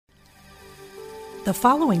The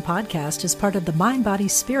following podcast is part of the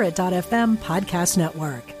MindBodySpirit.fm podcast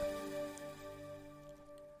network.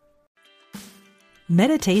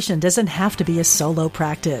 Meditation doesn't have to be a solo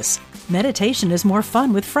practice. Meditation is more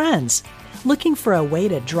fun with friends. Looking for a way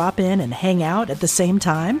to drop in and hang out at the same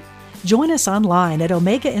time? Join us online at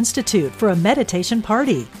Omega Institute for a meditation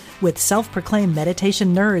party with self-proclaimed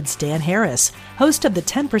meditation nerds Dan Harris, host of the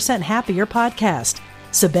 10% Happier podcast,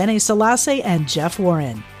 Sabene Selassie, and Jeff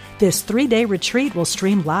Warren. This 3-day retreat will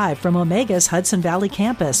stream live from Omega's Hudson Valley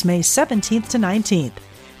campus May 17th to 19th.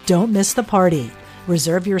 Don't miss the party.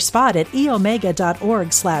 Reserve your spot at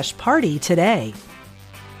eomega.org/party today.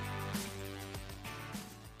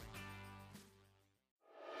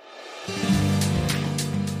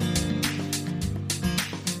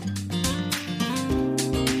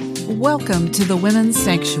 Welcome to the Women's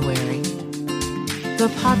Sanctuary, the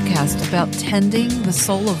podcast about tending the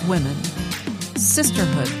soul of women,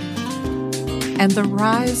 sisterhood, and the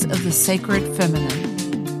rise of the sacred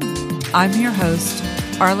feminine. I'm your host,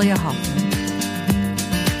 Arlia Hoffman.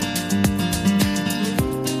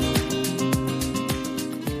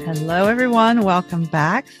 Hello, everyone. Welcome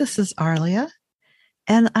back. This is Arlia,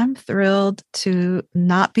 and I'm thrilled to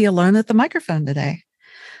not be alone at the microphone today.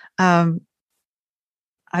 I've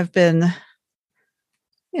been,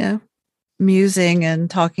 musing and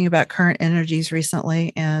talking about current energies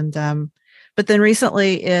recently, and but then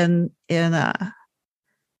recently in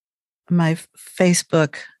my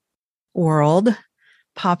Facebook world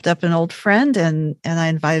popped up an old friend, and I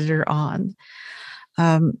invited her on.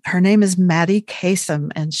 Her name is Madii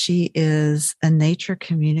Kasem, and she is a nature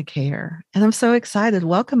communicator. And I'm so excited.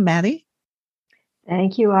 Welcome, Madii.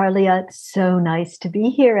 Thank you, Arlia. It's so nice to be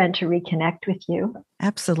here and to reconnect with you.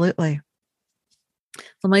 Absolutely.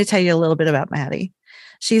 So let me tell you a little bit about Madii.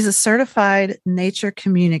 She's a certified nature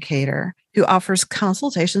communicator who offers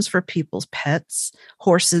consultations for people's pets,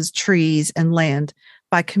 horses, trees, and land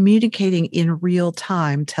by communicating in real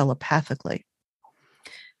time telepathically.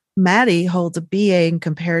 Madii holds a BA in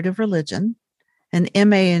comparative religion, an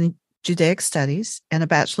MA in Judaic studies, and a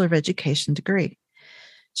Bachelor of Education degree.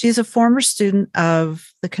 She is a former student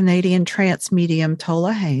of the Canadian trance medium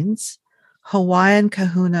Tola Haynes, Hawaiian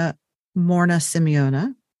kahuna Morna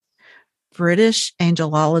Simeona, British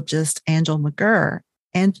angelologist Angela McGurr,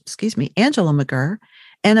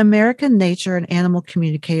 and American nature and animal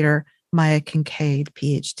communicator Maya Kincaid,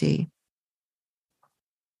 PhD.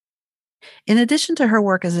 In addition to her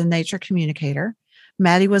work as a nature communicator,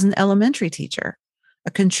 Madii was an elementary teacher,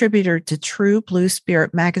 a contributor to True Blue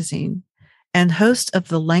Spirit magazine, and host of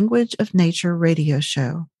the Language of Nature radio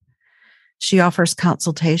show. She offers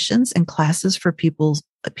consultations and classes for people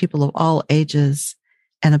of all ages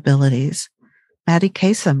and abilities. Madii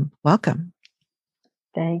Kasem, welcome.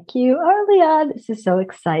 Thank you, Arlia. This is so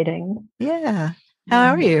exciting. Yeah. How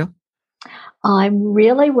are you? I'm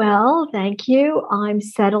really well, thank you. I'm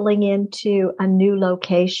settling into a new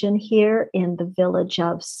location here in the village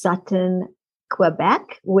of Sutton,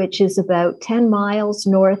 Quebec, which is about 10 miles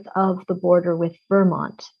north of the border with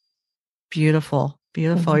Vermont. Beautiful,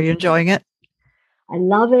 beautiful. Mm-hmm. Are you enjoying it? I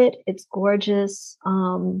love it. It's gorgeous.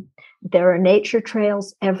 There are nature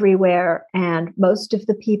trails everywhere, and most of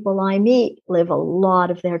the people I meet live a lot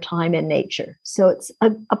of their time in nature. So it's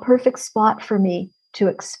a perfect spot for me to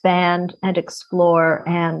expand and explore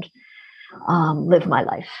and live my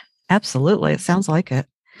life. Absolutely. It sounds like it.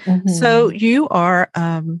 Mm-hmm. So you are,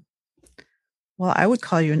 I would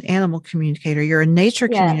call you an animal communicator. You're a nature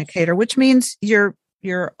communicator, which means you're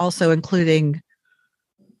also including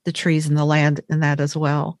the trees and the land in that as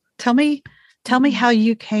well. Tell me how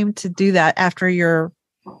you came to do that after your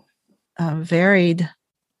varied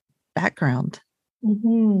background.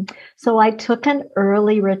 Mm-hmm. So I took an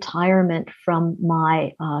early retirement from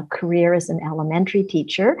my career as an elementary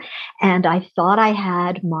teacher, and I thought I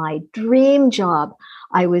had my dream job.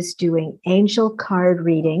 I was doing angel card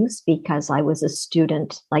readings because I was a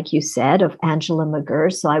student, like you said, of Angela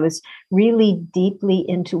McGurr. So I was really deeply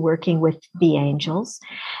into working with the angels.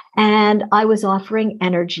 And I was offering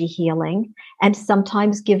energy healing and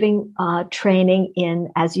sometimes giving training in,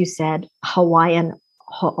 as you said, Hawaiian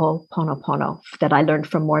Ho'oponopono that I learned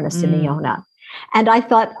from Morna Simeona. And I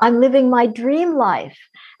thought, I'm living my dream life.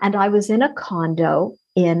 And I was in a condo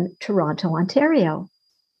in Toronto, Ontario.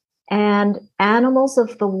 And animals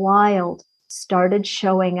of the wild started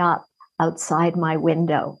showing up outside my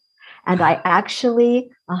window. And I actually,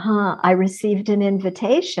 I received an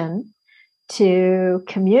invitation to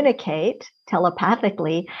communicate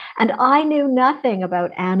telepathically. And I knew nothing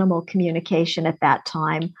about animal communication at that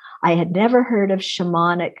time. I had never heard of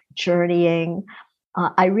shamanic journeying.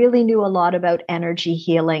 I really knew a lot about energy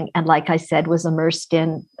healing, and like I said, was immersed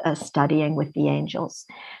in studying with the angels.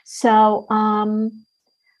 So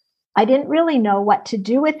I didn't really know what to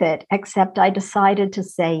do with it, except I decided to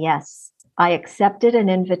say yes. I accepted an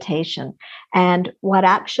invitation. And what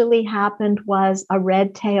actually happened was a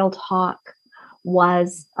red-tailed hawk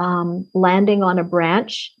was landing on a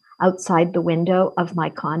branch outside the window of my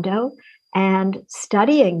condo and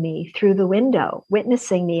studying me through the window,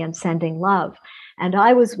 witnessing me and sending love. And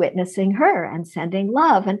I was witnessing her and sending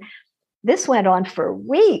love. And this went on for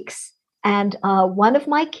weeks. And one of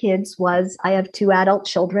my kids I have 2 adult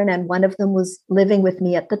children, and one of them was living with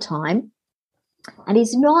me at the time. And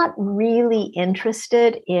he's not really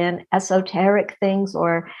interested in esoteric things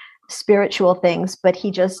or spiritual things, but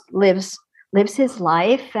he just lives his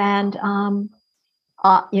life and,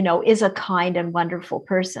 is a kind and wonderful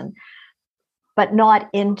person, but not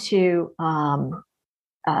into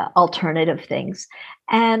alternative things.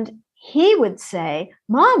 And he would say,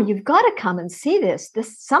 Mom, you've got to come and see this.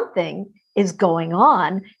 Something is going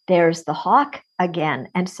on. There's the hawk again.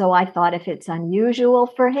 And so I thought, if it's unusual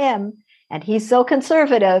for him and he's so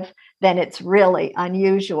conservative, then it's really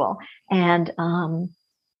unusual. And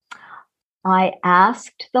I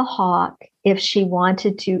asked the hawk if she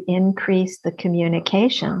wanted to increase the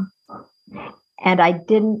communication. And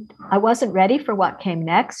I wasn't ready for what came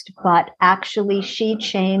next, but actually she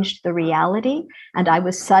changed the reality. And I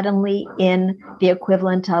was suddenly in the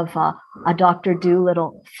equivalent of a Dr.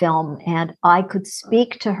 Dolittle film. And I could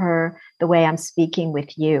speak to her the way I'm speaking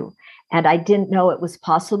with you. And I didn't know it was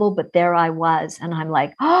possible, but there I was. And I'm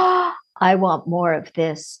like, oh, I want more of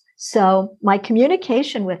this. So my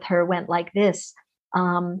communication with her went like this.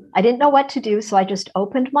 I didn't know what to do, so I just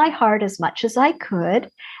opened my heart as much as I could.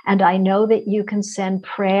 And I know that you can send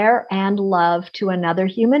prayer and love to another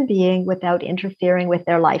human being without interfering with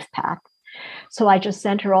their life path. So I just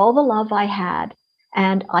sent her all the love I had.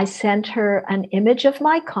 And I sent her an image of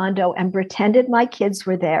my condo and pretended my kids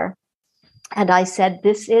were there. And I said,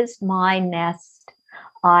 this is my nest.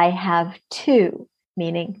 I have 2,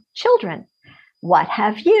 meaning children. What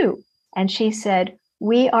have you? And she said,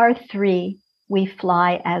 we are 3. We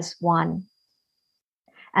fly as one.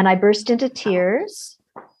 And I burst into tears.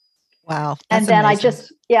 Wow. And then amazing.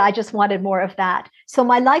 I just wanted more of that. So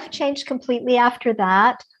my life changed completely after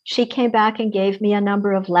that. She came back and gave me a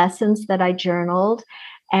number of lessons that I journaled.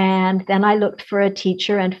 And then I looked for a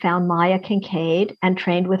teacher and found Maya Kincaid and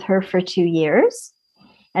trained with her for 2 years.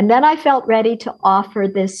 And then I felt ready to offer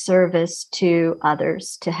this service to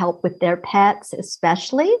others to help with their pets,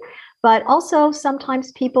 especially, but also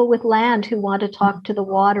sometimes people with land who want to talk to the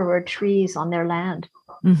water or trees on their land.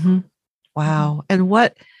 Mm-hmm. Wow. And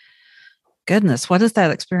what has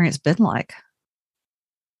that experience been like?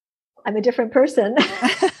 I'm a different person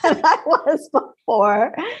than I was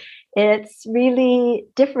before. It's really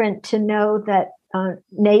different to know that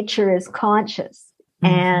nature is conscious.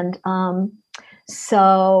 Mm-hmm. And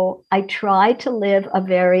so I try to live a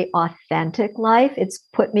very authentic life. It's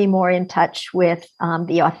put me more in touch with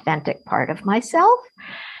the authentic part of myself.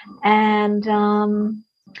 And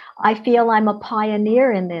I feel I'm a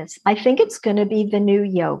pioneer in this. I think it's going to be the new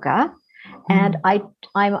yoga. And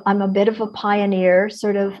I'm a bit of a pioneer,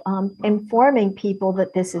 sort of informing people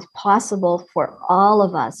that this is possible for all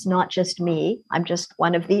of us, not just me. I'm just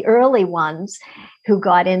one of the early ones who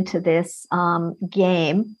got into this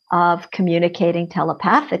game of communicating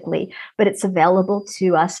telepathically, but it's available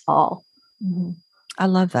to us all. Mm-hmm. I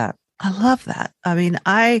love that. I mean,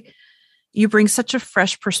 you bring such a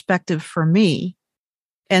fresh perspective for me.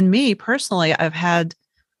 And me personally, I've had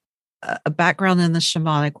a background in the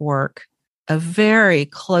shamanic work, a very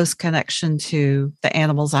close connection to the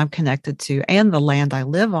animals I'm connected to and the land I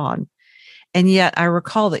live on. And yet I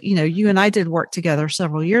recall that, you and I did work together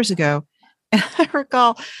several years ago. And I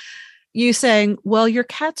recall you saying, well, your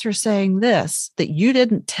cats are saying this, that you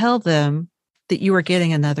didn't tell them that you were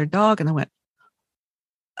getting another dog. And I went,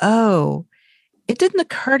 oh, it didn't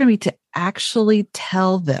occur to me to actually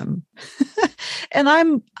tell them. And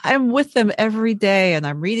I'm with them every day, and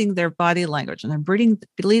I'm reading their body language, and I'm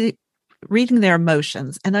reading their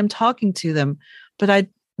emotions, and I'm talking to them, but I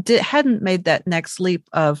hadn't made that next leap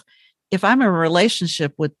of, if I'm in a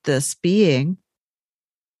relationship with this being,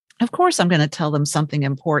 of course I'm going to tell them something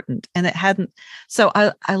important. And it hadn't. So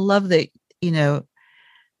I love that,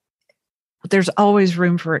 there's always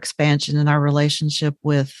room for expansion in our relationship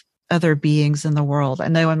with other beings in the world. I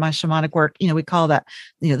know in my shamanic work, we call that,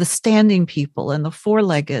 the standing people and the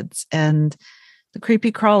four-leggeds and the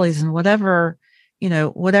creepy crawlies and whatever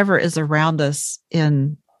is around us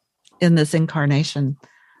in this incarnation.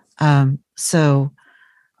 So,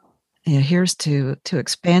 here's to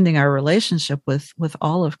expanding our relationship with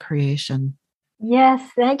all of creation. Yes,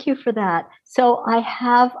 thank you for that. So I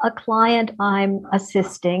have a client I'm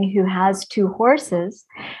assisting who has 2 horses,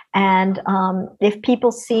 and if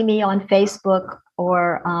people see me on Facebook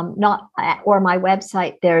or not, or my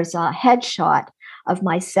website, there's a headshot of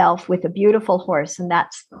myself with a beautiful horse, and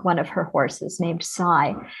that's one of her horses named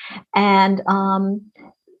Sai. And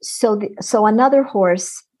so another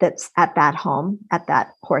horse that's at that home, at that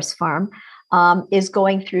horse farm, is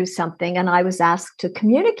going through something, and I was asked to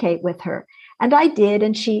communicate with her. And I did,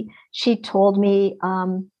 and she told me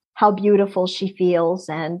how beautiful she feels,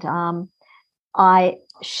 and I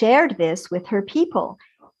shared this with her people,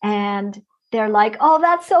 and they're like, "Oh,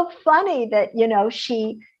 that's so funny that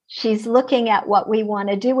she's looking at what we want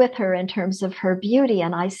to do with her in terms of her beauty."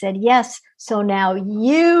 And I said, "Yes. So now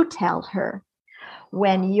you tell her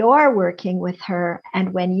when you're working with her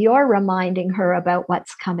and when you're reminding her about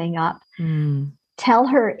what's coming up, tell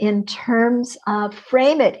her in terms of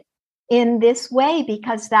frame it in this way,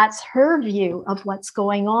 because that's her view of what's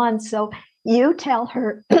going on. So you tell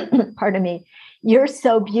her, pardon me, you're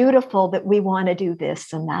so beautiful that we want to do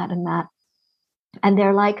this and that and that." And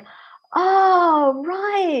they're like, "Oh,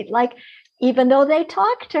 right." Like, even though they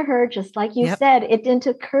talked to her, just like you said, it didn't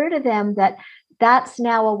occur to them that that's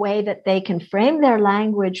now a way that they can frame their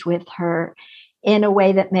language with her in a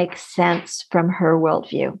way that makes sense from her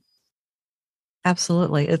worldview.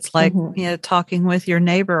 Absolutely. It's like, talking with your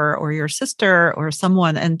neighbor or your sister or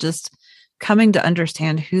someone and just coming to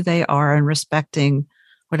understand who they are and respecting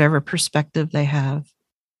whatever perspective they have.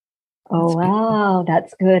 Oh, wow.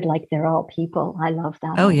 That's good. Like, they're all people. I love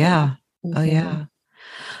that. Oh, yeah. Mm-hmm. Oh, yeah.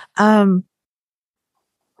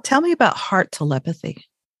 Tell me about heart telepathy.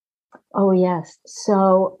 Oh, yes.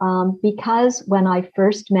 So because when I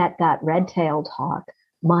first met that red-tailed hawk,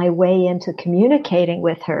 my way into communicating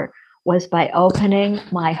with her was by opening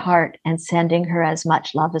my heart and sending her as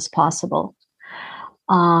much love as possible.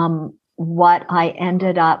 What I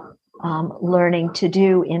ended up learning to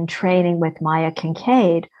do in training with Maya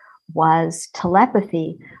Kincaid was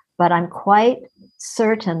telepathy, but I'm quite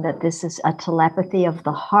certain that this is a telepathy of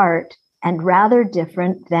the heart and rather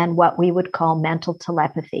different than what we would call mental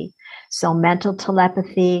telepathy. So mental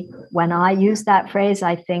telepathy, when I use that phrase,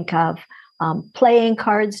 I think of playing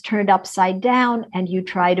cards turned upside down, and you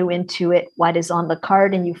try to intuit what is on the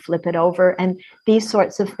card and you flip it over, and these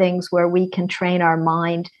sorts of things where we can train our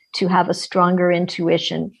mind to have a stronger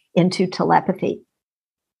intuition into telepathy,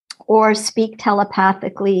 or speak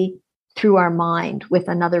telepathically through our mind with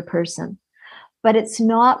another person. But it's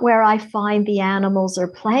not where I find the animals are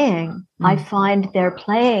playing. I find they're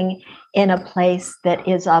playing in a place that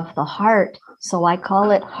is of the heart. So I call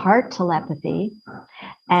it heart telepathy.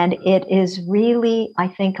 And it is really, I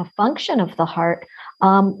think, a function of the heart.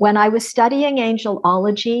 When I was studying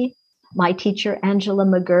angelology, my teacher, Angela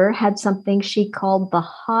McGurr, had something she called the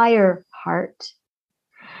higher heart.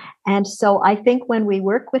 And so I think when we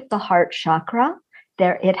work with the heart chakra,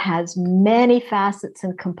 it has many facets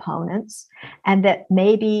and components, and that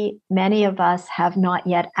maybe many of us have not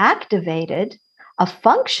yet activated a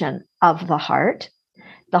function of the heart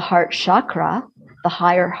chakra, the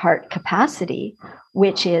higher heart capacity,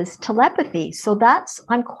 which is telepathy. So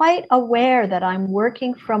I'm quite aware that I'm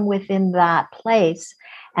working from within that place,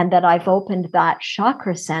 and that I've opened that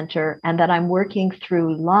chakra center, and that I'm working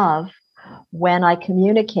through love when I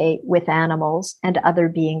communicate with animals and other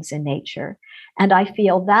beings in nature. And I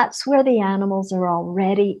feel that's where the animals are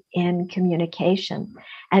already in communication.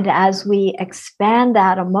 And as we expand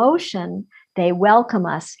that emotion, they welcome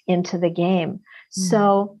us into the game.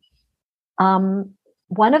 So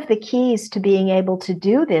one of the keys to being able to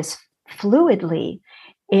do this fluidly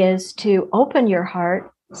is to open your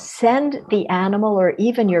heart, send the animal or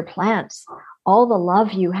even your plants all the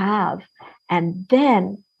love you have, and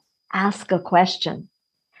then ask a question.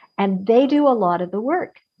 And they do a lot of the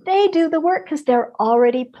work. They do the work because they're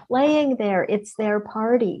already playing there. It's their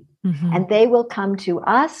party. And they will come to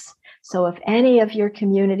us. So if any of your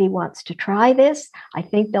community wants to try this, I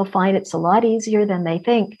think they'll find it's a lot easier than they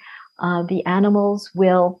think. The animals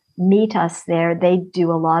will meet us there. They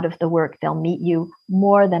do a lot of the work. They'll meet you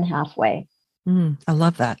more than halfway. I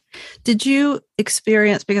love that. Did you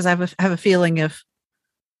experience, because I have a feeling if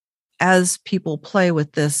as people play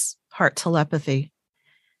with this heart telepathy,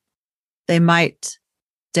 they might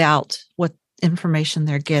doubt what information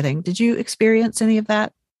they're getting. Did you experience any of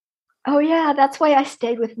that? Oh, yeah. That's why I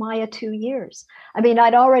stayed with Maya 2 years. I mean,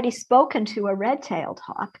 I'd already spoken to a red-tailed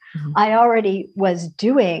hawk. I already was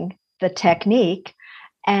doing the technique,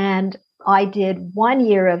 and I did 1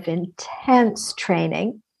 year of intense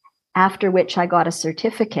training, after which I got a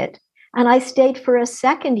certificate And I stayed for a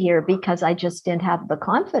second year because I just didn't have the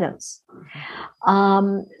confidence.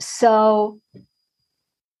 So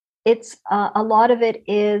it's a lot of it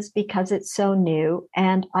is because it's so new.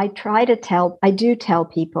 And I do tell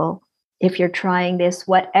people, if you're trying this,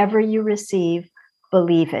 whatever you receive,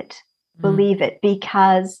 believe it. Believe it,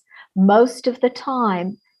 because most of the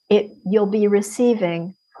time you'll be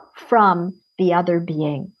receiving from the other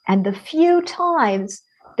being. And the few times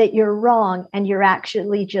that you're wrong and you're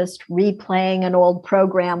actually just replaying an old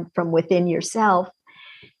program from within yourself,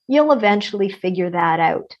 you'll eventually figure that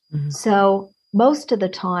out. So most of the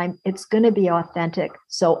time it's going to be authentic.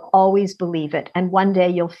 So always believe it. And one day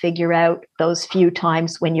you'll figure out those few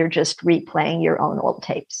times when you're just replaying your own old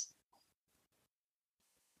tapes.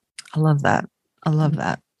 I love that. I love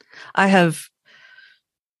that. I have,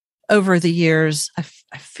 over the years, I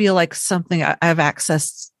feel like something I've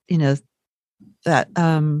accessed, that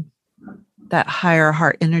that higher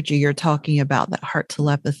heart energy you're talking about, that heart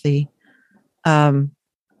telepathy.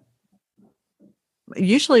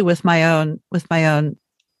 Usually with my own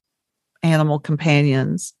animal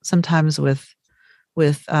companions, sometimes with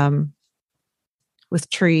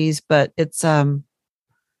trees, but it's an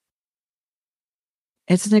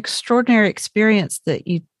extraordinary experience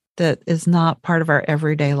that is not part of our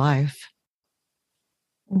everyday life.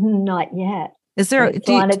 Not yet. Is there? It's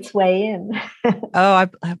on its way in. Oh,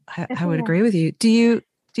 I would agree with you. Do you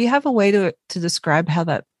have a way to describe how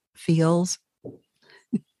that feels?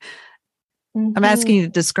 I'm asking you to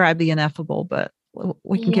describe the ineffable, but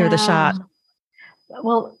we can give it a shot.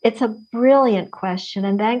 Well, it's a brilliant question,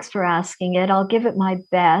 and thanks for asking it. I'll give it my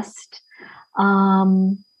best.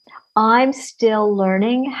 I'm still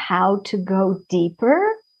learning how to go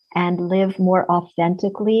deeper and live more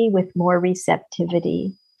authentically with more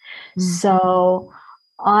receptivity. So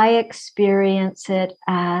I experience it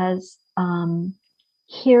as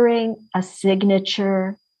hearing a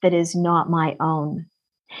signature that is not my own.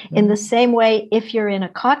 In the same way, if you're in a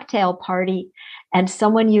cocktail party and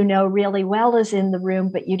someone you know really well is in the room,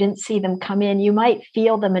 but you didn't see them come in, you might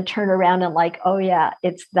feel them and turn around and like, oh yeah,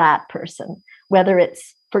 it's that person. Whether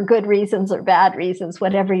it's for good reasons or bad reasons,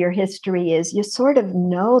 whatever your history is, you sort of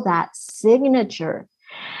know that signature.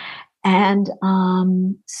 And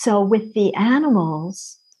so with the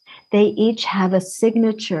animals, they each have a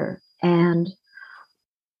signature. And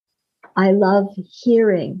I love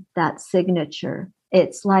hearing that signature.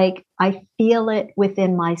 It's like I feel it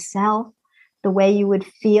within myself, the way you would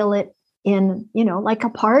feel it in, like a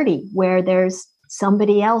party where there's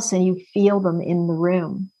somebody else and you feel them in the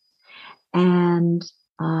room. And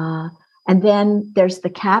then there's the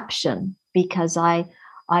caption, because I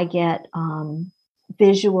get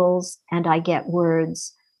visuals and I get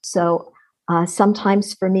words. So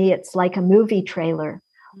sometimes for me, it's like a movie trailer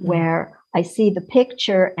where I see the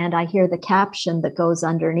picture and I hear the caption that goes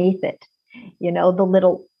underneath it,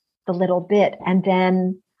 the little bit. And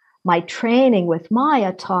then my training with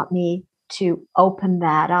Maya taught me to open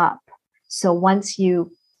that up. So once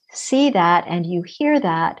you see that and you hear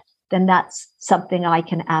that, then that's something I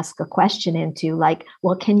can ask a question into, like,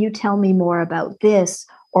 well, can you tell me more about this?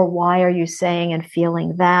 Or why are you saying and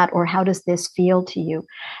feeling that? Or how does this feel to you?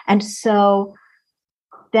 And so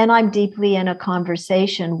then I'm deeply in a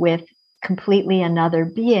conversation with completely another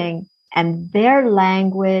being, and their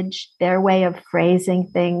language, their way of phrasing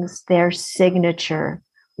things, their signature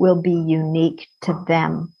will be unique to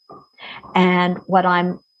them. And what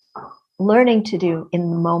I'm learning to do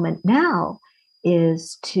in the moment now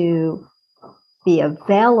is to be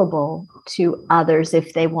available to others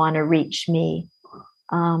if they want to reach me.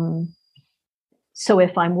 So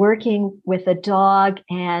if I'm working with a dog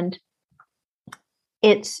and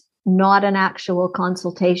it's not an actual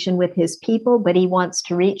consultation with his people, but he wants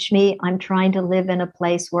to reach me, I'm trying to live in a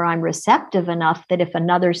place where I'm receptive enough that if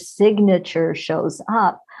another signature shows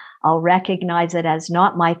up, I'll recognize it as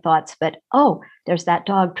not my thoughts, but, oh, there's that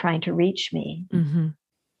dog trying to reach me.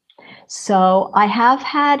 So I have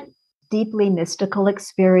had deeply mystical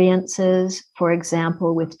experiences, for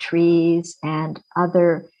example, with trees and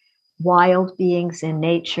other wild beings in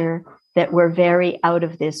nature that were very out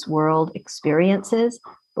of this world experiences.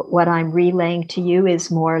 But what I'm relaying to you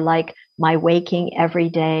is more like my waking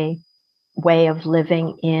everyday way of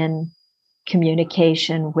living in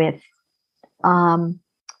communication with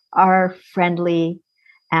our friendly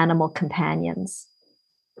animal companions.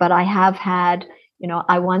 But I have had,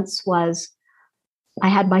 I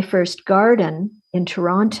had my first garden in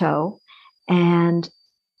Toronto, and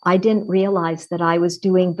I didn't realize that I was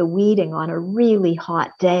doing the weeding on a really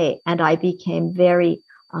hot day, and I became very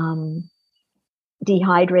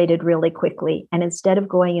dehydrated really quickly. And instead of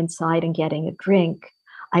going inside and getting a drink,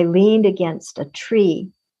 I leaned against a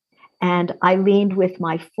tree, and I leaned with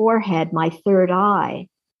my forehead, my third eye,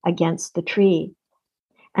 against the tree.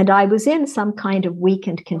 And I was in some kind of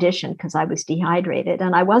weakened condition because I was dehydrated,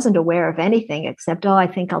 and I wasn't aware of anything except, I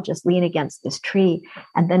think I'll just lean against this tree.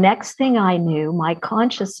 And the next thing I knew, my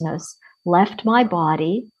consciousness left my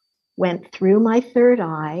body, went through my third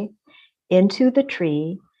eye, into the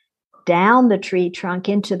tree, down the tree trunk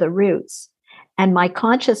into the roots. And my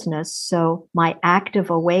consciousness, so my active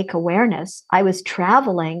awake awareness, I was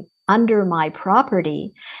traveling under my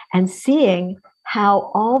property and seeing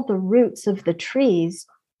how all the roots of the trees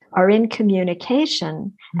are in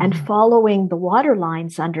communication and following the water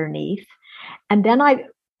lines underneath. And then I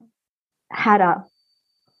had a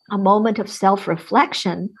moment of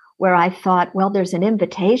self-reflection where I thought, well, there's an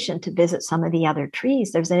invitation to visit some of the other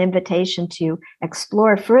trees. There's an invitation to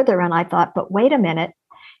explore further. And I thought, but wait a minute,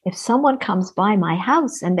 if someone comes by my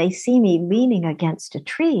house and they see me leaning against a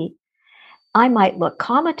tree, I might look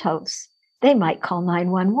comatose. They might call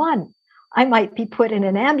 911. I might be put in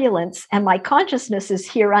an ambulance, and my consciousness is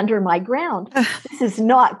here under my ground. This is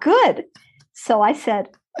not good. So I said,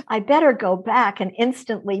 I better go back, and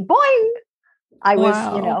instantly, boing, I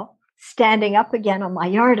was, standing up again on my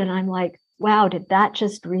yard, and I'm like, wow, did that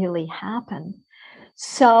just really happen?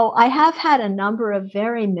 So I have had a number of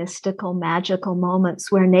very mystical, magical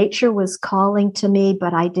moments where nature was calling to me,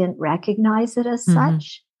 but I didn't recognize it as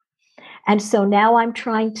such. And so now I'm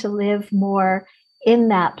trying to live more in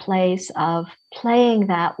that place of playing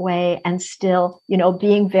that way and still,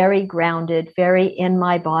 being very grounded, very in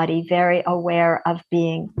my body, very aware of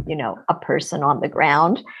being, a person on the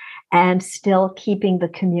ground, and still keeping the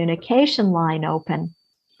communication line open.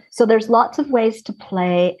 So there's lots of ways to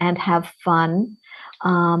play and have fun.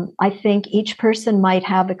 I think each person might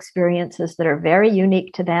have experiences that are very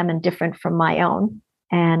unique to them and different from my own.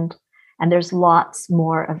 And there's lots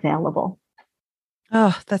more available.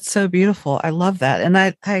 Oh, that's so beautiful. I love that. And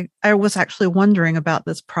I was actually wondering about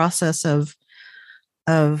this process of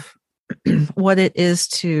what it is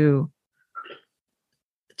to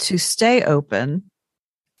stay open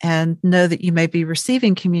and know that you may be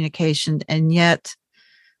receiving communication and yet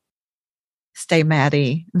stay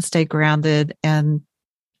Madii and stay grounded and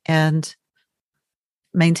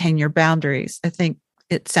maintain your boundaries. I think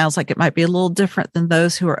it sounds like it might be a little different than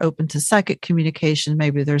those who are open to psychic communication.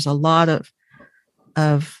 Maybe there's a lot of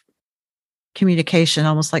communication,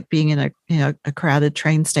 almost like being in a crowded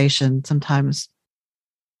train station. Sometimes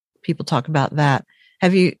people talk about that.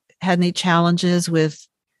 Have you had any challenges with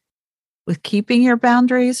keeping your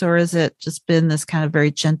boundaries, or has it just been this kind of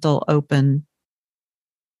very gentle, open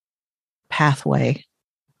pathway?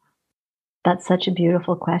 That's such a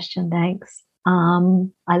beautiful question. Thanks.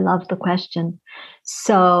 I love the question.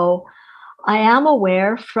 So I am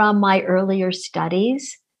aware from my earlier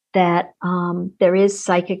studies that there is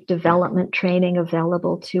psychic development training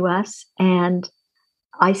available to us. And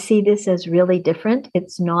I see this as really different.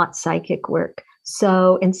 It's not psychic work.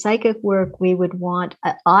 So in psychic work,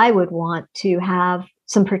 I would want to have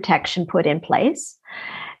some protection put in place.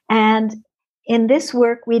 And in this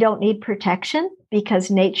work, we don't need protection because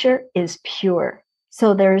nature is pure.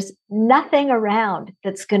 So there's nothing around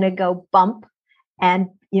that's going to go bump and,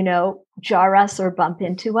 jar us or bump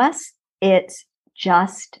into us. It's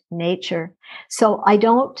just nature. So I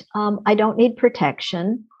don't need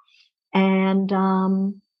protection. And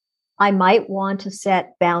I might want to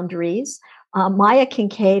set boundaries. Maya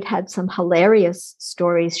Kincaid had some hilarious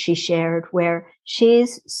stories she shared where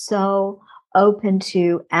she's so open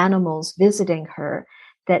to animals visiting her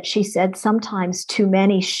that she said sometimes too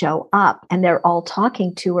many show up and they're all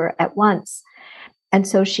talking to her at once. And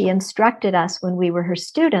so she instructed us when we were her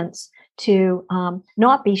students to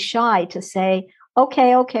not be shy, to say,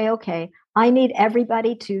 okay, I need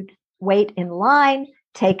everybody to wait in line,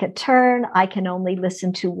 take a turn. I can only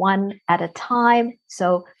listen to one at a time.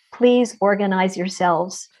 So please organize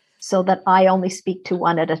yourselves so that I only speak to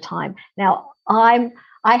one at a time. Now, I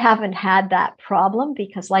haven't had that problem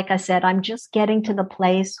because, like I said, I'm just getting to the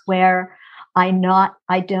place where I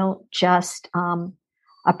don't just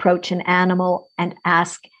approach an animal and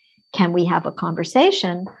ask, can we have a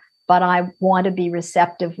conversation? But I want to be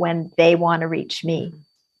receptive when they want to reach me.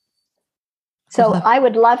 So I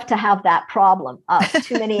would love to have that problem of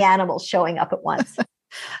too many animals showing up at once.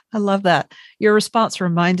 I love that. Your response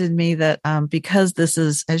reminded me that because this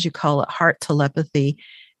is, as you call it, heart telepathy,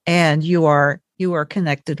 and you are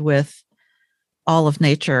connected with all of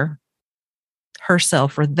nature,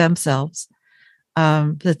 herself or themselves,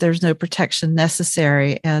 that there's no protection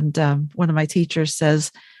necessary. And one of my teachers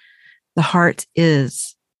says, the heart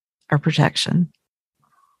is our protection.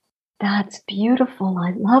 That's beautiful.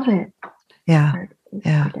 I love it. Yeah. Heart is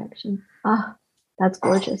Yeah. protection. Ah, that's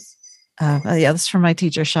gorgeous. Yeah, this is from my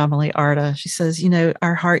teacher, Shamali Arda. She says,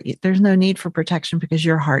 our heart, there's no need for protection because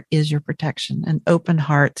your heart is your protection. An open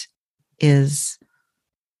heart is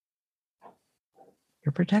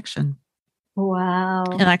your protection. Wow.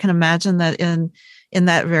 And I can imagine that in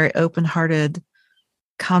that very open-hearted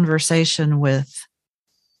conversation with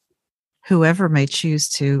whoever may choose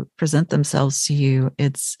to present themselves to you,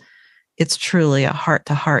 it's truly a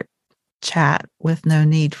heart-to-heart chat with no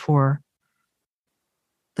need for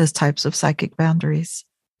those types of psychic boundaries.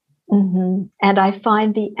 Mm-hmm. And I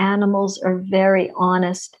find the animals are very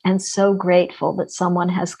honest and so grateful that someone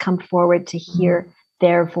has come forward to hear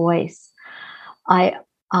their voice.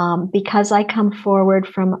 Because I come forward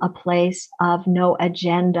from a place of no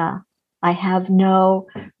agenda, I have no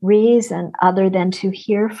reason other than to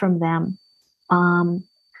hear from them.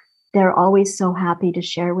 They're always so happy to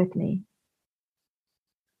share with me.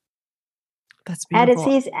 That's beautiful. And it's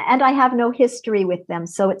easy, and I have no history with them,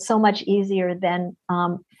 so it's so much easier than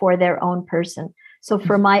for their own person. So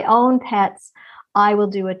for my own pets, I will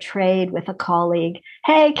do a trade with a colleague.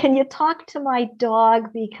 Hey, can you talk to my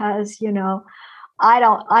dog? Because,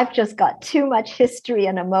 I've just got too much history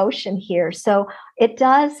and emotion here. So it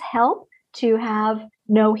does help to have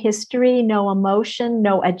no history, no emotion,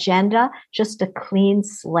 no agenda, just a clean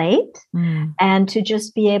slate, and to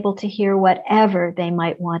just be able to hear whatever they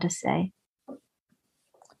might want to say.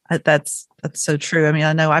 That's so true. I mean,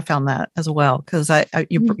 I know I found that as well, because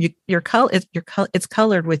it's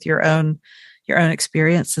colored with your own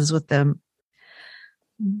experiences with them.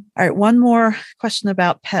 All right, one more question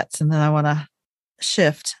about pets, and then I want to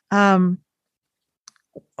shift. How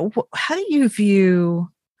do you view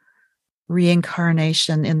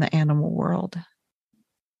reincarnation in the animal world?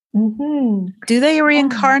 Mm-hmm. Do they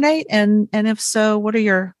reincarnate, and if so, what are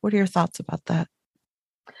your thoughts about that?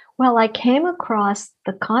 Well, I came across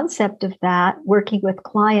the concept of that working with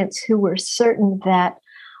clients who were certain that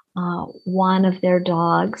one of their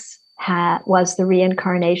dogs was the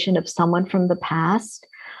reincarnation of someone from the past.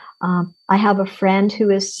 I have a friend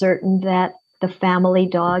who is certain that the family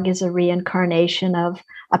dog is a reincarnation of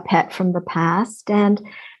a pet from the past. And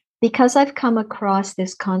because I've come across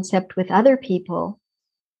this concept with other people,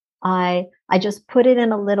 I just put it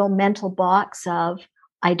in a little mental box of,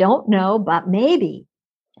 I don't know, but maybe.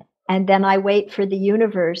 And then I wait for the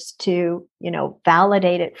universe to,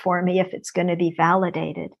 validate it for me if it's going to be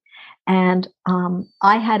validated. And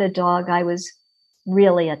I had a dog I was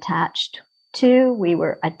really attached to. We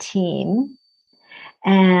were a team.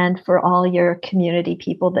 And for all your community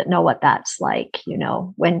people that know what that's like,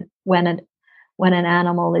 when an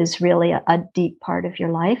animal is really a deep part of your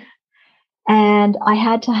life. And I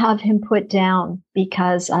had to have him put down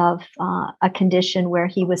because of a condition where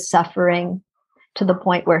he was suffering to the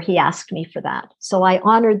point where he asked me for that. So I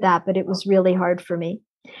honored that, but it was really hard for me.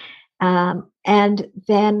 And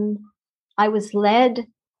then I was led.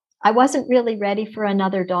 I wasn't really ready for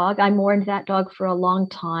another dog. I mourned that dog for a long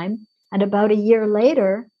time. And about a year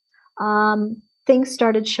later, things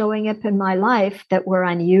started showing up in my life that were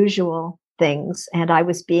unusual things. And I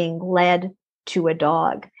was being led to a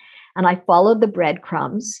dog. And I followed the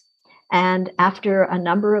breadcrumbs. And after a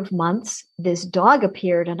number of months, this dog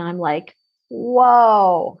appeared. And I'm like,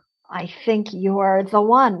 whoa, I think you're the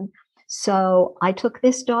one. So I took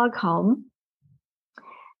this dog home.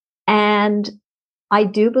 And I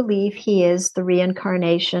do believe he is the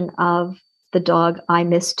reincarnation of the dog I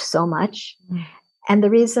missed so much. And the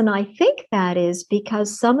reason I think that is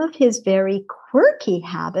because some of his very quirky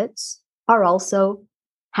habits are also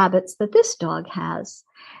habits that this dog has.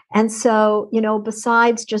 And so,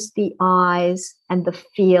 besides just the eyes and the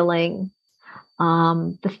feeling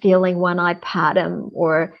when I pat him,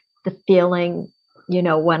 or the feeling,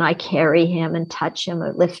 when I carry him and touch him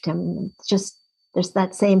or lift him, just there's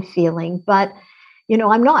that same feeling. But,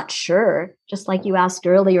 I'm not sure, just like you asked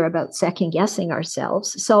earlier about second guessing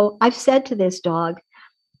ourselves. So I've said to this dog,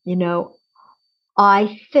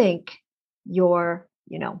 I think you're,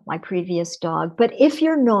 my previous dog. But if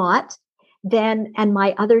you're not, then, and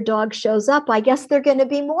my other dog shows up, I guess there are going to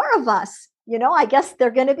be more of us. I guess there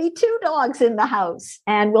are going to be 2 dogs in the house,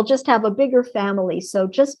 and we'll just have a bigger family. So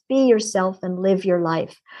just be yourself and live your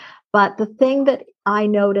life. But the thing that I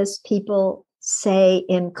notice people say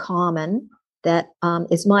in common, that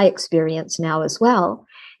is my experience now as well,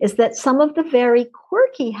 is that some of the very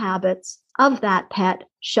quirky habits of that pet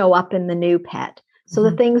show up in the new pet. So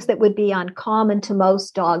the things that would be uncommon to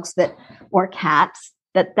most dogs or cats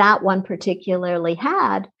that one particularly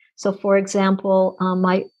had. So, for example,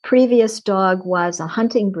 my previous dog was a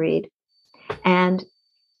hunting breed, and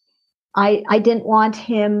I didn't want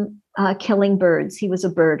him killing birds. He was a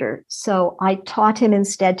birder. So I taught him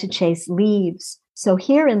instead to chase leaves. So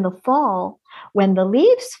here in the fall, when the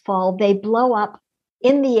leaves fall, they blow up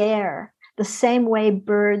in the air the same way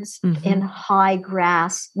birds in high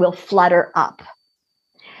grass will flutter up.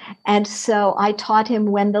 And so I taught him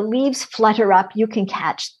when the leaves flutter up, you can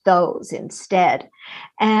catch those instead.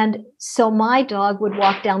 And so my dog would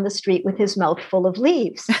walk down the street with his mouth full of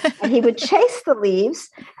leaves, and he would chase the leaves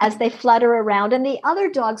as they flutter around. And the other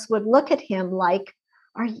dogs would look at him like,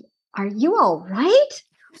 are you all right?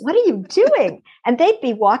 What are you doing? And they'd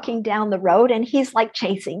be walking down the road, and he's like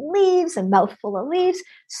chasing leaves and mouthful of leaves.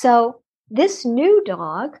 So this new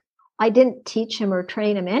dog, I didn't teach him or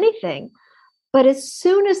train him anything. But as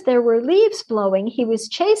soon as there were leaves blowing, he was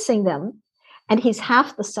chasing them, and he's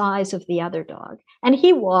half the size of the other dog. And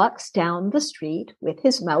he walks down the street with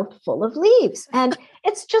his mouth full of leaves. And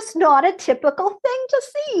it's just not a typical thing to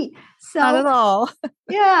see. So, not at all.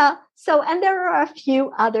 Yeah. So, and there are a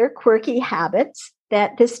few other quirky habits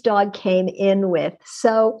that this dog came in with.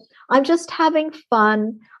 So I'm just having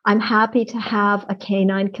fun. I'm happy to have a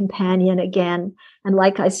canine companion again. And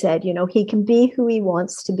like I said, he can be who he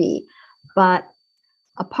wants to be. But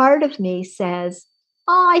a part of me says,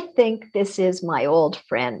 I think this is my old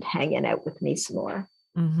friend hanging out with me some more.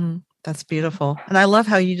 Mm-hmm. That's beautiful. And I love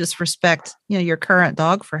how you just respect, your current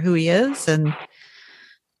dog for who he is and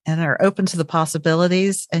are open to the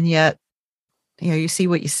possibilities. And yet, you see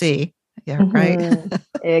what you see. Yeah. Right.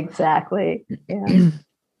 Exactly. Yeah.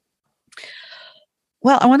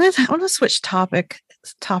 Well, I want to switch topics.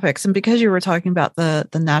 And because you were talking about the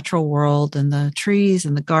natural world and the trees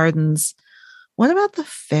and the gardens, what about the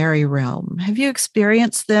fairy realm? Have you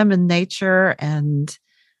experienced them in nature? And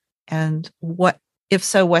what, if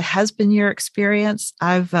so, what has been your experience?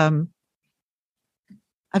 I've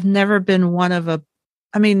never been one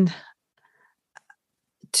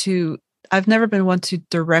I've never been one to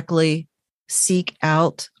directly seek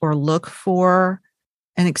out or look for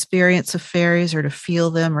an experience of fairies or to feel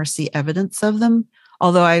them or see evidence of them,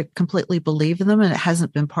 although I completely believe in them and it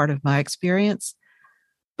hasn't been part of my experience.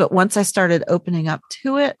 But once I started opening up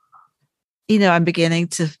to it, I'm beginning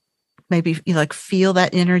to maybe feel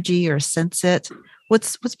that energy or sense it.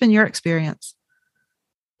 What's been your experience?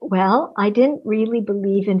 Well, I didn't really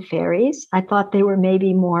believe in fairies. I thought they were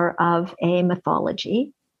maybe more of a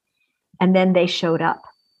mythology. And then they showed up.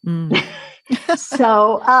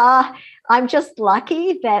 So I'm just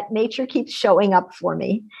lucky that nature keeps showing up for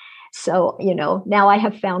me. So, now I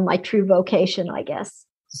have found my true vocation, I guess.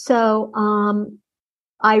 So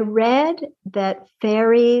I read that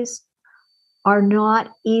fairies are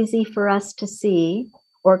not easy for us to see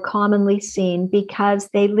or commonly seen because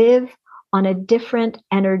they live on a different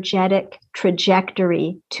energetic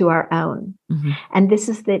trajectory to our own. Mm-hmm. And this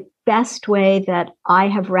is the best way that I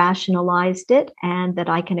have rationalized it and that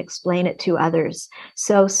I can explain it to others.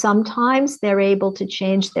 So sometimes they're able to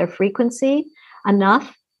change their frequency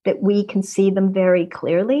enough that we can see them very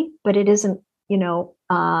clearly, but it isn't,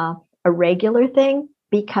 a regular thing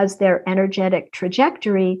because their energetic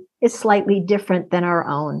trajectory is slightly different than our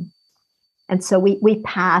own. And so we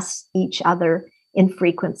pass each other in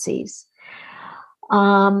frequencies.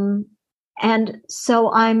 And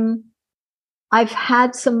so I've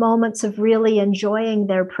had some moments of really enjoying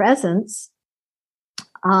their presence.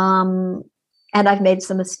 And I've made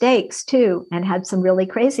some mistakes too, and had some really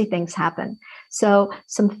crazy things happen. So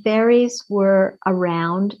some fairies were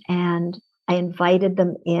around and I invited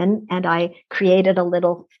them in and I created a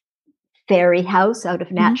little fairy house out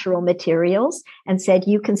of natural materials and said,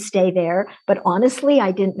 you can stay there. But honestly,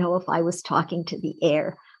 I didn't know if I was talking to the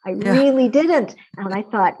air. I really didn't. And I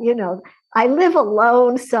thought, I live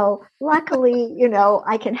alone. So luckily,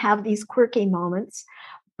 I can have these quirky moments,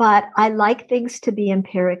 but I like things to be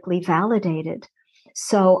empirically validated.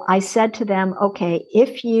 So I said to them, okay,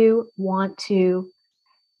 if you want to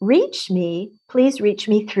reach me, please reach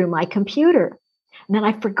me through my computer. And then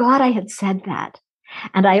I forgot I had said that.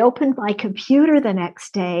 And I opened my computer the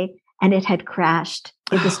next day and it had crashed.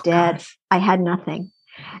 It was dead. Gosh. I had nothing.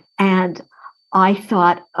 And I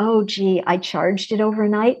thought, oh, gee, I charged it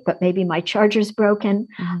overnight, but maybe my charger's broken.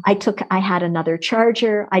 Mm-hmm. I had another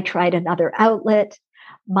charger. I tried another outlet.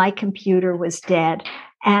 My computer was dead.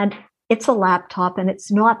 And it's a laptop and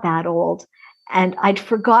it's not that old. And I'd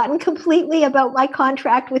forgotten completely about my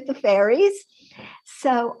contract with the fairies.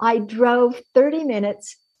 So I drove 30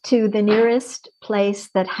 minutes to the nearest place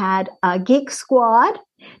that had a Geek Squad,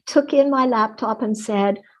 took in my laptop and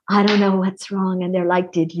said, I don't know what's wrong. And they're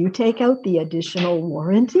like, did you take out the additional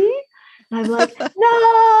warranty? And I'm like,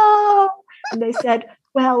 no. And they said,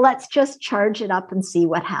 well, let's just charge it up and see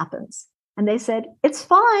what happens. And they said, it's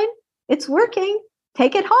fine. It's working.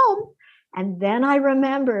 Take it home. And then I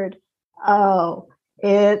remembered, oh,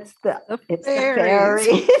 it's the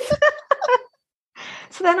fairies.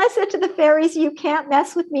 So then I said to the fairies, you can't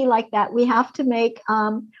mess with me like that. We have to make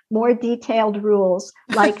more detailed rules.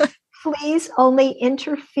 Like, please only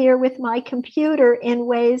interfere with my computer in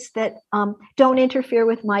ways that don't interfere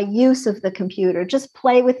with my use of the computer. Just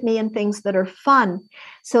play with me in things that are fun.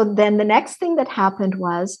 So then the next thing that happened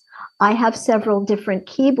was I have several different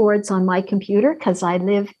keyboards on my computer because I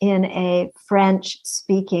live in a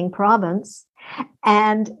French-speaking province.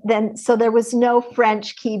 And then, so there was no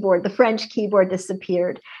French keyboard. The French keyboard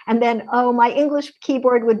disappeared. And then, my English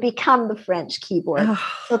keyboard would become the French keyboard.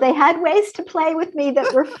 So they had ways to play with me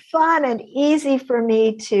that were fun and easy for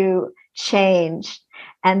me to change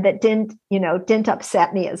and that didn't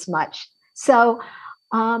upset me as much. So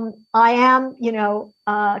I am,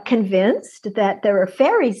 convinced that there are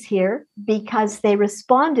fairies here because they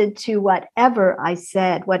responded to whatever I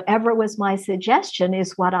said. Whatever was my suggestion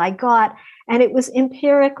is what I got. And it was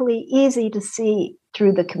empirically easy to see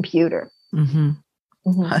through the computer. Mm-hmm.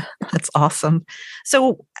 Mm-hmm. That's awesome.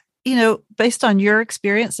 So, based on your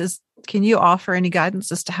experiences, can you offer any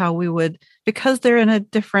guidance as to how we would, because they're in a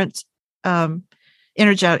different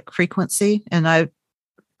energetic frequency, and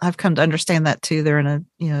I've come to understand that too. They're in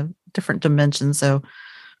a different dimension, so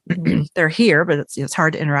they're here, but it's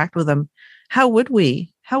hard to interact with them. How would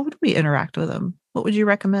we interact with them? What would you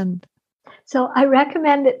recommend? So I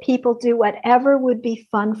recommend that people do whatever would be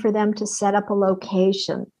fun for them to set up a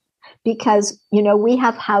location, because, we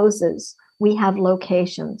have houses, we have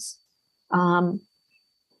locations. And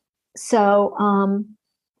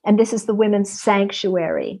this is the women's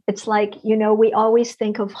sanctuary. It's like, we always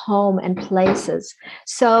think of home and places.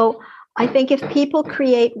 So I think if people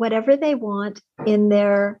create whatever they want in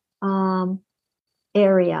their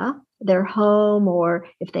area, their home, or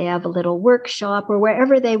if they have a little workshop or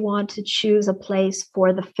wherever they want to choose a place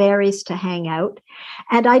for the fairies to hang out.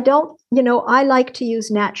 And I like to use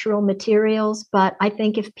natural materials, but I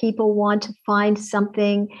think if people want to find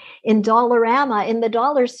something in Dollarama, in the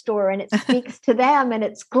dollar store, and it speaks to them and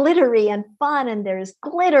it's glittery and fun and there's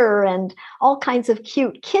glitter and all kinds of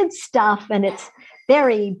cute kid stuff and it's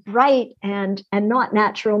very bright and not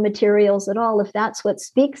natural materials at all, if that's what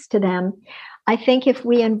speaks to them, I think if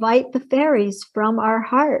we invite the fairies from our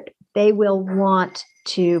heart, they will want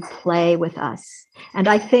to play with us. And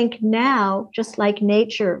I think now, just like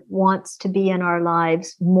nature wants to be in our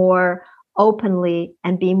lives more openly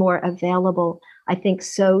and be more available, I think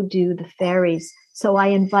so do the fairies. So I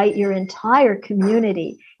invite your entire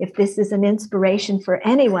community, if this is an inspiration for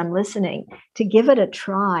anyone listening, to give it a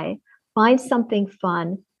try, find something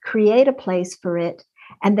fun, create a place for it,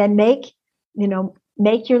 and then make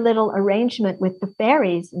your little arrangement with the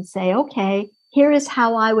fairies and say, okay, here is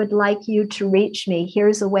how I would like you to reach me.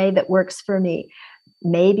 Here's a way that works for me.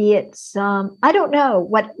 Maybe it's, I don't know,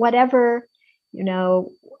 whatever,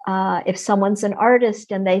 if someone's an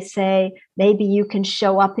artist and they say, maybe you can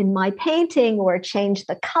show up in my painting or change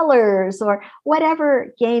the colors or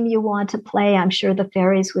whatever game you want to play, I'm sure the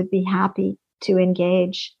fairies would be happy to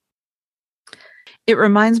engage. It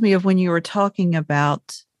reminds me of when you were talking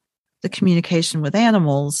about the communication with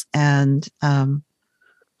animals and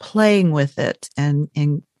playing with it, and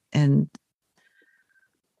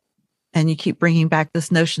you keep bringing back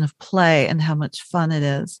this notion of play and how much fun it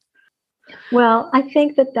is. Well, I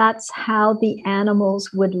think that that's how the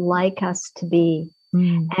animals would like us to be.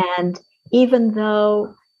 And even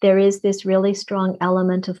though there is this really strong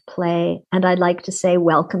element of play, and I'd like to say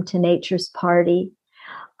welcome to nature's party,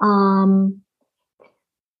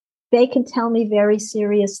 they can tell me very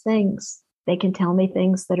serious things. They can tell me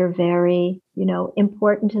things that are very,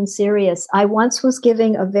 important and serious. I once was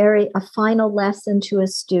giving a final lesson to a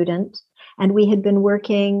student, and we had been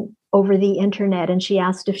working over the internet, and she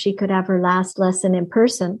asked if she could have her last lesson in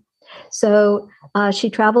person. So she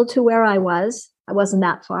traveled to where I was. I wasn't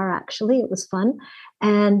that far, actually. It was fun.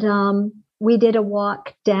 And we did a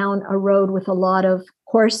walk down a road with a lot of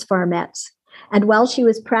horse farmettes. And while she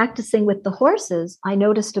was practicing with the horses, I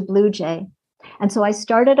noticed a blue jay. And so I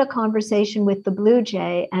started a conversation with the blue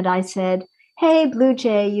jay, and I said, hey, blue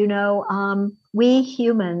jay, we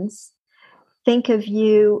humans think of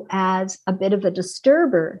you as a bit of a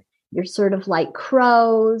disturber. You're sort of like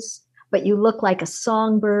crows, but you look like a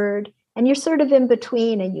songbird, and you're sort of in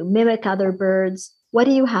between, and you mimic other birds. What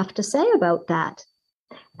do you have to say about that?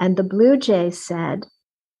 And the blue jay said,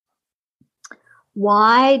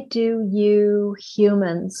 why do you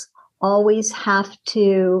humans always have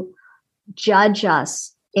to judge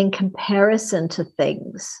us in comparison to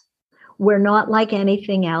things. We're not like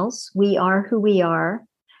anything else. We are who we are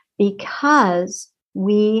because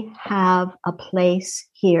we have a place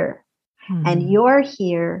here. And you're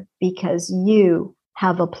here because you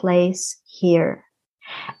have a place here.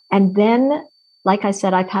 And then, like I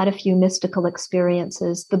said, I've had a few mystical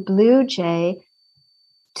experiences. The blue jay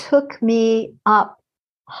took me up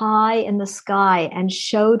high in the sky and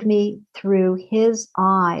showed me through his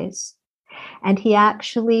eyes. And he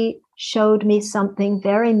actually showed me something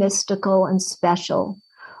very mystical and special,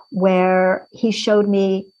 where he showed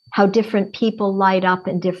me how different people light up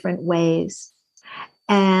in different ways.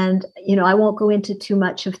 And, I won't go into too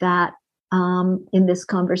much of that in this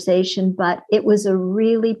conversation, but it was a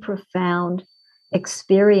really profound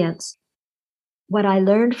experience. What I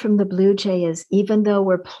learned from the blue jay is, even though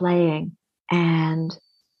we're playing and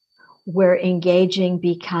we're engaging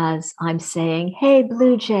because I'm saying, hey,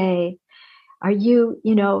 blue jay, are you,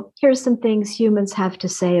 here's some things humans have to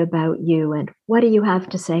say about you. And what do you have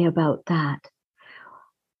to say about that?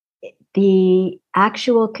 The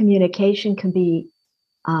actual communication can be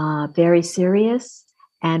very serious.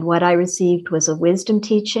 And what I received was a wisdom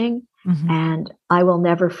teaching, and I will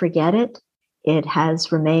never forget it. It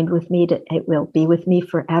has remained with me. It will be with me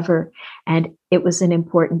forever. And it was an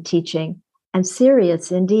important teaching and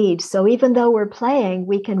serious indeed. So even though we're playing,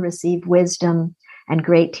 we can receive wisdom and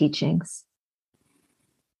great teachings.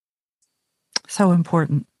 So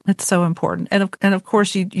important. It's so important. And of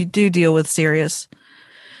course, you do deal with serious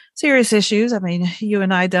issues. I mean, you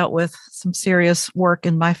and I dealt with some serious work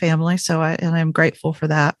in my family, so I'm grateful for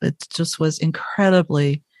that. It just was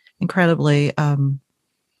incredibly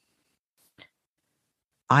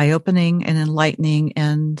eye-opening and enlightening,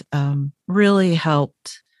 and really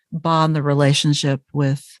helped bond the relationship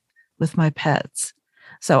with my pets.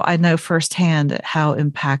 So I know firsthand how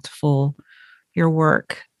impactful your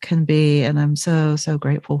work can be, and I'm so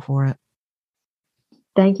grateful for it.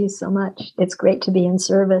 Thank you so much. It's great to be in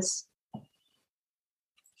service.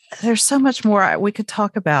 There's so much more we could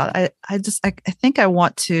talk about. I think I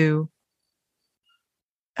want to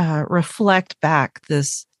reflect back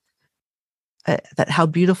this that how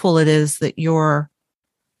beautiful it is that you're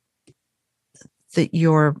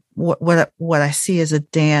what I see as a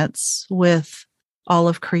dance with all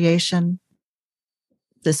of creation.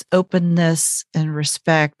 This openness and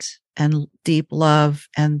respect and deep love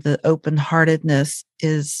and the open-heartedness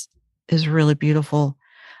is really beautiful.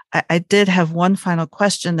 I did have one final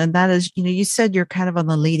question, and that is, you said you're kind of on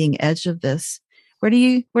the leading edge of this. Where do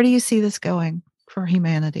you see this going for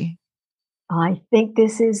humanity? I think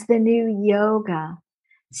this is the new yoga.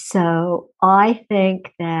 So I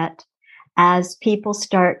think that as people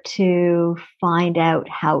start to find out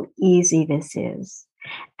how easy this is,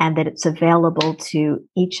 and that it's available to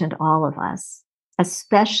each and all of us,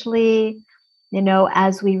 especially,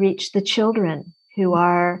 as we reach the children who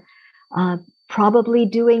are probably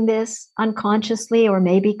doing this unconsciously or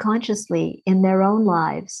maybe consciously in their own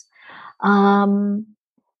lives.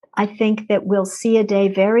 I think that we'll see a day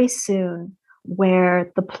very soon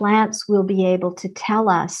where the plants will be able to tell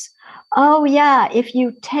us, oh yeah, if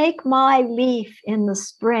you take my leaf in the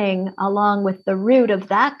spring along with the root of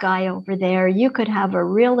that guy over there, you could have a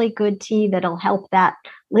really good tea that'll help that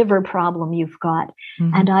liver problem you've got.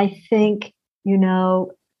 And I think,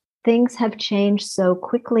 things have changed so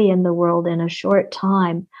quickly in the world in a short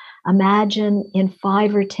time. Imagine in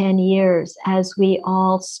 5 or 10 years, as we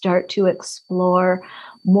all start to explore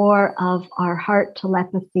more of our heart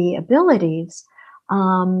telepathy abilities,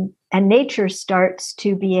 and nature starts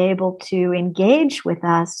to be able to engage with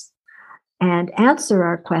us and answer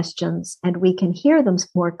our questions, and we can hear them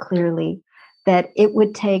more clearly, that it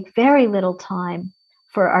would take very little time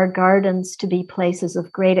for our gardens to be places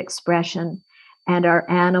of great expression and our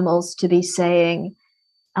animals to be saying,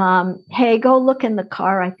 hey, go look in the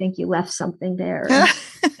car. I think you left something there.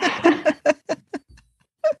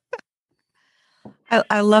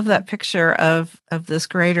 I love that picture of this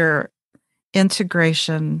greater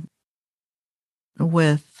integration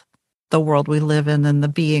with the world we live in and the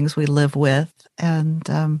beings we live with. And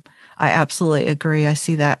I absolutely agree. I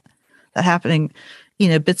see that happening,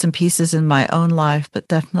 bits and pieces in my own life, but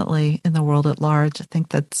definitely in the world at large. I think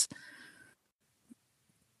that's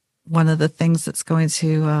one of the things that's going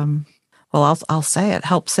to, I'll say it,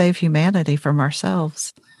 help save humanity from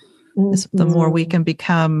ourselves. Is the more we can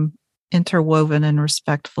become interwoven and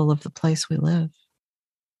respectful of the place we live.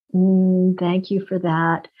 Thank you for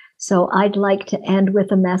that. So I'd like to end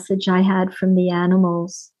with a message I had from the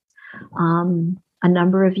animals a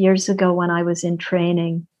number of years ago when I was in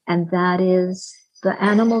training. And that is, the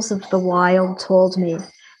animals of the wild told me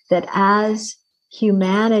that as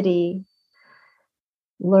humanity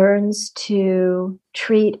learns to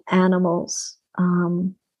treat animals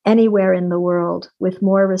anywhere in the world with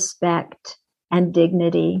more respect and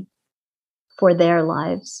dignity for their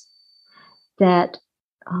lives, that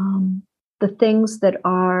the things that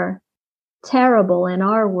are terrible in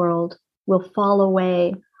our world will fall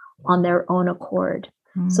away on their own accord.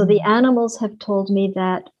 So the animals have told me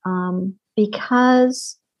that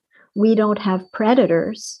because we don't have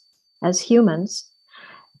predators as humans,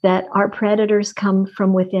 that our predators come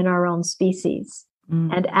from within our own species.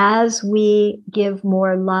 And as we give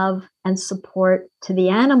more love and support to the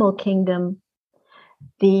animal kingdom,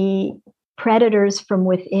 the predators from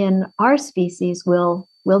within our species will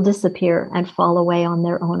disappear and fall away on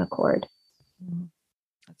their own accord.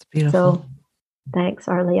 That's beautiful. So thanks,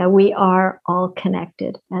 Arlia. We are all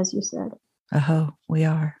connected, as you said. Oh, we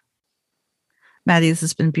are. Madii, this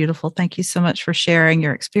has been beautiful. Thank you so much for sharing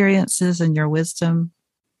your experiences and your wisdom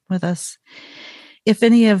with us. If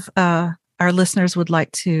any of our listeners would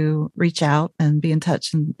like to reach out and be in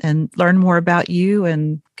touch and learn more about you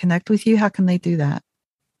and connect with you, how can they do that?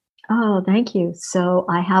 Oh, thank you. So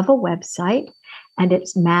I have a website, and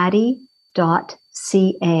it's Madii.ca,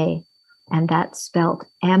 and that's spelled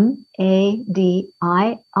MADII.ca.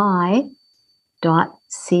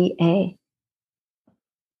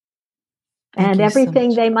 And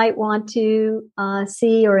everything they might want to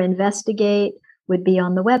see or investigate would be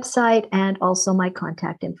on the website, and also my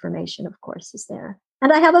contact information, of course, is there.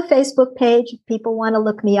 And I have a Facebook page. If people want to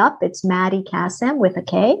look me up, it's Madii Kasem with a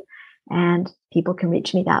K, and people can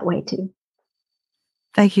reach me that way too.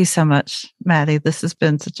 Thank you so much, Madii. This has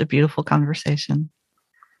been such a beautiful conversation.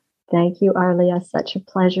 Thank you, Arlia. Such a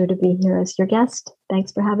pleasure to be here as your guest.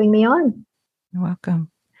 Thanks for having me on. You're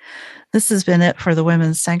welcome. This has been it for the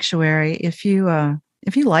Women's Sanctuary. If you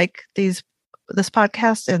like this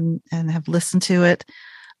podcast and have listened to it,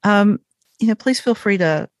 please feel free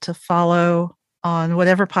to follow on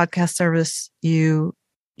whatever podcast service you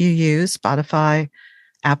use, Spotify,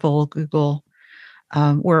 Apple, Google.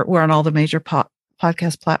 We're on all the major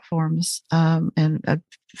podcast platforms, and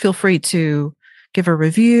feel free to give a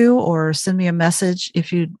review or send me a message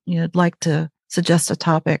if you'd like to suggest a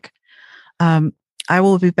topic. I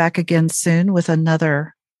will be back again soon with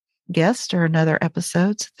another guest or another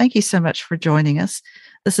episode. Thank you so much for joining us.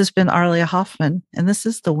 This has been Arlia Hoffman, and this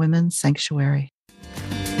is the Women's Sanctuary.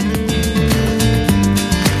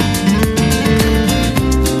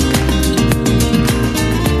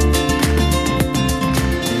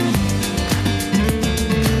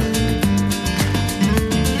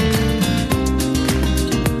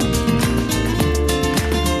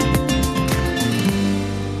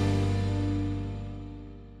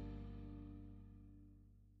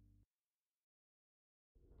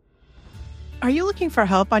 Are you looking for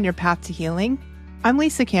help on your path to healing? I'm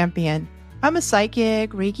Lisa Campion. I'm a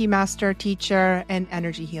psychic, Reiki master, teacher, and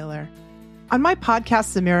energy healer. On my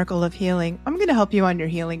podcast, The Miracle of Healing, I'm going to help you on your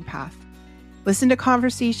healing path. Listen to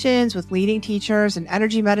conversations with leading teachers in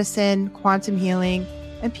energy medicine, quantum healing,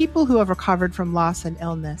 and people who have recovered from loss and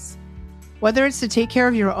illness. Whether it's to take care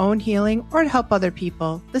of your own healing or to help other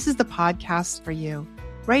people, this is the podcast for you,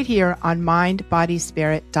 right here on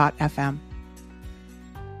mindbodyspirit.fm.